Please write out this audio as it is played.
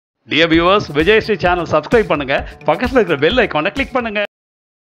Dear viewers, Vijayasri channel subscribe பண்ணுங்க, பக்கத்துல இருக்கிற பெல் ஐகானை கிளிக் பண்ணுங்க.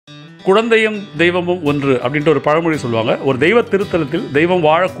 குழந்தையும் தெய்வமும் ஒன்று அப்படின்ற ஒரு பழமொழி சொல்லுவாங்க. ஒரு தெய்வ திருத்தலத்தில் தெய்வம்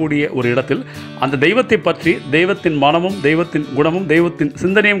வாழக்கூடிய ஒரு இடத்தில் அந்த தெய்வத்தை பற்றி தெய்வத்தின் மனமும் தெய்வத்தின் குணமும் தெய்வத்தின்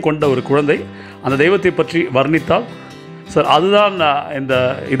சிந்தனையும் கொண்ட ஒரு குழந்தை அந்த தெய்வத்தை பற்றி வர்ணித்தால் சார் அதுதான் இந்த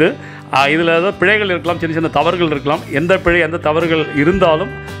இதில் ஏதாவது பிழைகள் இருக்கலாம், சின்ன சின்ன தவறுகள் இருக்கலாம். எந்த பிழை எந்த தவறுகள்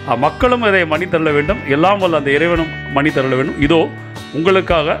இருந்தாலும் மக்களும் இதை மன்னித்தருள வேண்டும், எல்லாம் வல்ல அந்த இறைவனும் மன்னித்தருள வேண்டும். இதோ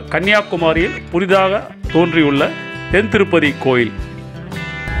உங்களுக்காக கன்னியாகுமரியில் புதிதாக தோன்றியுள்ள தென் திருப்பதி கோயில்.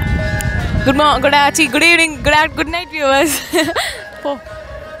 Good evening, good night viewers.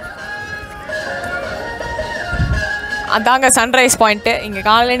 அதாங்க சன்ரைஸ் பாயிண்ட்டு. இங்கே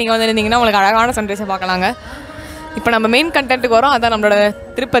காலையில் நீங்கள் வந்துருந்தீங்கன்னா உங்களுக்கு அழகான சன்ரைஸை பார்க்கலாங்க. இப்போ நம்ம மெயின் கண்டென்ட்டுக்கு வரோம். அதான் நம்மளோட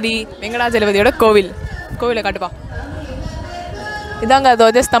திருப்பதி வெங்கடாஜலபதியோட கோவிலை காட்டுப்பா. இதாங்க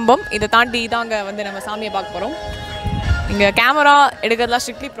துவஜஸ்தம்பம். இதை தாண்டி இதாங்க வந்து நம்ம சாமியை பார்க்க போகிறோம். இங்கே கேமரா எடுக்கிறதுலாம்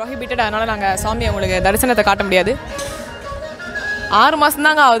ஸ்ட்ரிக்ட்லி ப்ரொஹிபிட்டட். அதனால் நாங்கள் சாமியை உங்களுக்கு தரிசனத்தை காட்ட முடியாது. 6 மாதம்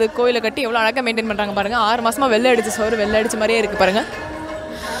தாங்க ஆகுது கோயிலை கட்டி. எவ்வளோ அழகாக மெயின்டைன் பண்ணுறாங்க பாருங்கள். 6 மாதமாக வெள்ளை அடிச்சு சோறு வெள்ளை அடிச்ச மாதிரியே இருக்குது பாருங்கள்.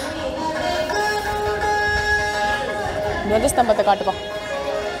 துவஜஸ்தம்பத்தை காட்டுப்பா.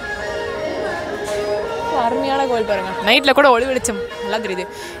 அருமையான கோயில் பாருங்கள். நைட்டில் கூட ஒளி வெளிச்சம் நல்லா தெரியுது.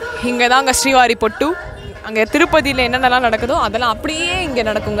 இங்கே தாங்க ஸ்ரீவாரி பொட்டு. அங்கே திருப்பதியில் என்னென்னலாம் நடக்குதோ அதெல்லாம் அப்படியே இங்கே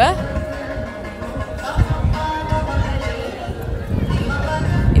நடக்குங்க.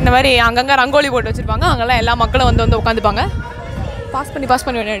 இந்த மாதிரி அங்கங்கே ரங்கோலி போட்டு வச்சுருப்பாங்க. அங்கெல்லாம் எல்லா மக்களும் வந்து உட்காந்துப்பாங்க. பாஸ்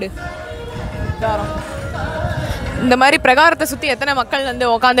பண்ணி விளையாடு. இந்த மாதிரி பிரகாரத்தை சுற்றி எத்தனை மக்கள் வந்து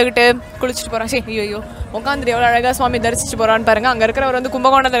உட்காந்துக்கிட்டு குளிச்சுட்டு போகிறான். சரி ஐயோ உட்காந்துட்டு எவ்வளோ அழகாக சுவாமி தரிசிச்சுட்டு போகிறான்னு பாருங்கள். அங்கே இருக்கிறவர் வந்து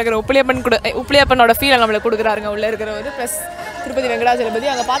கும்பகோணத்தில் இருக்கிற உப்பிலியப்பனோட ஃபீலை நம்மளுக்கு கொடுக்குறாருங்க. உள்ளே இருக்கிறவர் ப்ளஸ் திருப்பதி வெங்கடாஜலபதி.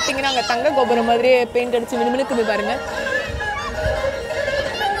 அங்கே பார்த்தீங்கன்னா அங்கே தங்க கோபுரம் மாதிரியே பெயிண்ட் அடித்து மினுமினுக்குது பாருங்கள்.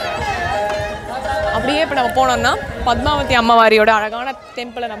 அப்படியே இப்போ நம்ம போனோம்னா பத்மாவதி அம்மவாரியோட அழகான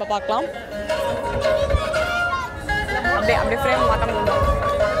டெம்பிளை நம்ம பார்க்கலாம். அப்படியே ஃப்ரேம் மாற்றம்.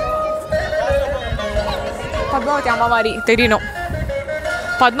 பத்மாவதி அம்மவாரி தெரியணும்.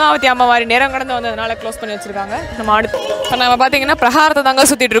 பத்மாவதி அம்மவாரி நேரம் கடந்து வந்ததுனால க்ளோஸ் பண்ணி வச்சுருக்காங்க. நம்ம அடுத்து இப்போ நம்ம பார்த்தீங்கன்னா பிரகாரத்தை தாங்க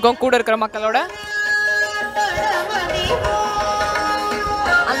சுற்றிட்டு இருக்கோம் கூட இருக்கிற மக்களோட.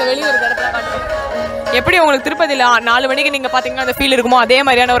 அந்த வெளியில் இருக்கிற இடத்துல காட்டுறோம். எப்படி உங்களுக்கு திருப்பதியில் 4 மணிக்கு நீங்கள் பார்த்தீங்கன்னா அந்த ஃபீல் இருக்குமோ அதே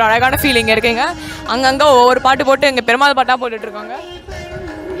மாதிரியான ஒரு அழகான ஃபீல் இங்கே இருக்குங்க. அங்கங்கே ஒவ்வொரு பாட்டு போட்டு இங்கே பெருமாள் பாட்டாக போட்டுட்ருக்காங்க.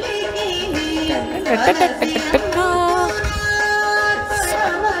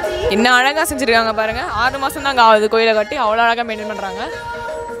 இன்னும் அழகாக செஞ்சுருக்காங்க பாருங்கள். 6 மாதம் தாங்க ஆகுது கோயிலை கட்டி. அவ்வளோ அழகாக மெயின்டைன் பண்ணுறாங்க.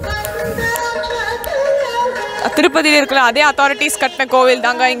 திருப்பதியில் இருக்கிற அதே அத்தாரிட்டிஸ் கட்டின கோவில்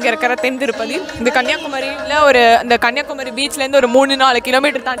தாங்க இங்கே இருக்கிற தென் திருப்பதி. இந்த கன்னியாகுமரியில் இந்த கன்னியாகுமரி பீச்லேருந்து ஒரு 3-4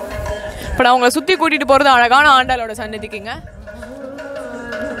 கிலோமீட்டர் தாண்டி இப்போ நான் உங்களை சுற்றி கூட்டிகிட்டு போகிறது அழகான ஆண்டாளோட சன்னதிக்குங்க.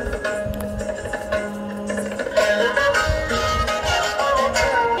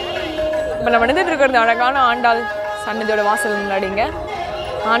 இப்போ நம்ம நின்றுட்டு இருக்கிறது அழகான ஆண்டாள் சன்னதியோட வாசல் முன்னாடிங்க.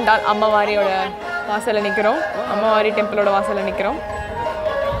 ஆண்டாள் அம்மவாரியோட வாசலில் நிற்கிறோம். அம்மவாரி டெம்பிளோட வாசலில் நிற்கிறோம்.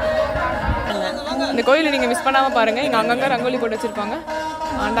 இந்த கோயிலை நீங்கள் மிஸ் பண்ணாமல் பாருங்கள். இங்கே அங்கங்கே ரங்கோலி போட்டு வச்சுருப்பாங்க.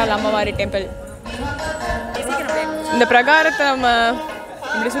 ஆண்டாள் அம்மவாரி டெம்பிள். இந்த பிரகாரத்தை நம்ம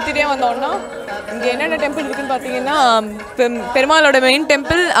இப்படி சுற்றிட்டே வந்தோம்னா இங்கே என்னென்ன டெம்பிள் இருக்குதுன்னு பார்த்தீங்கன்னா பெருமாளோட main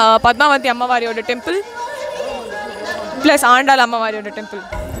temple, Padmavathi அம்மவாரியோட temple plus Andal அம்மவாரியோட temple.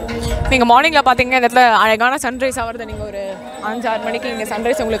 நீங்கள் மார்னிங்கில் பார்த்தீங்கன்னா இந்த இடத்துல அழகான சன்ரைஸ் ஆகிறது. நீங்கள் ஒரு 5-6 மணிக்கு இங்கே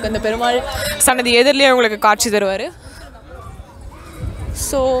சன்ரைஸ் உங்களுக்கு இந்த பெருமாள் சன்னதி எதிரிலேயே உங்களுக்கு காட்சி தருவார்.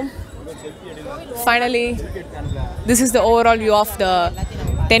 So finally this is the overall view of the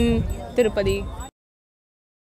then Tirupati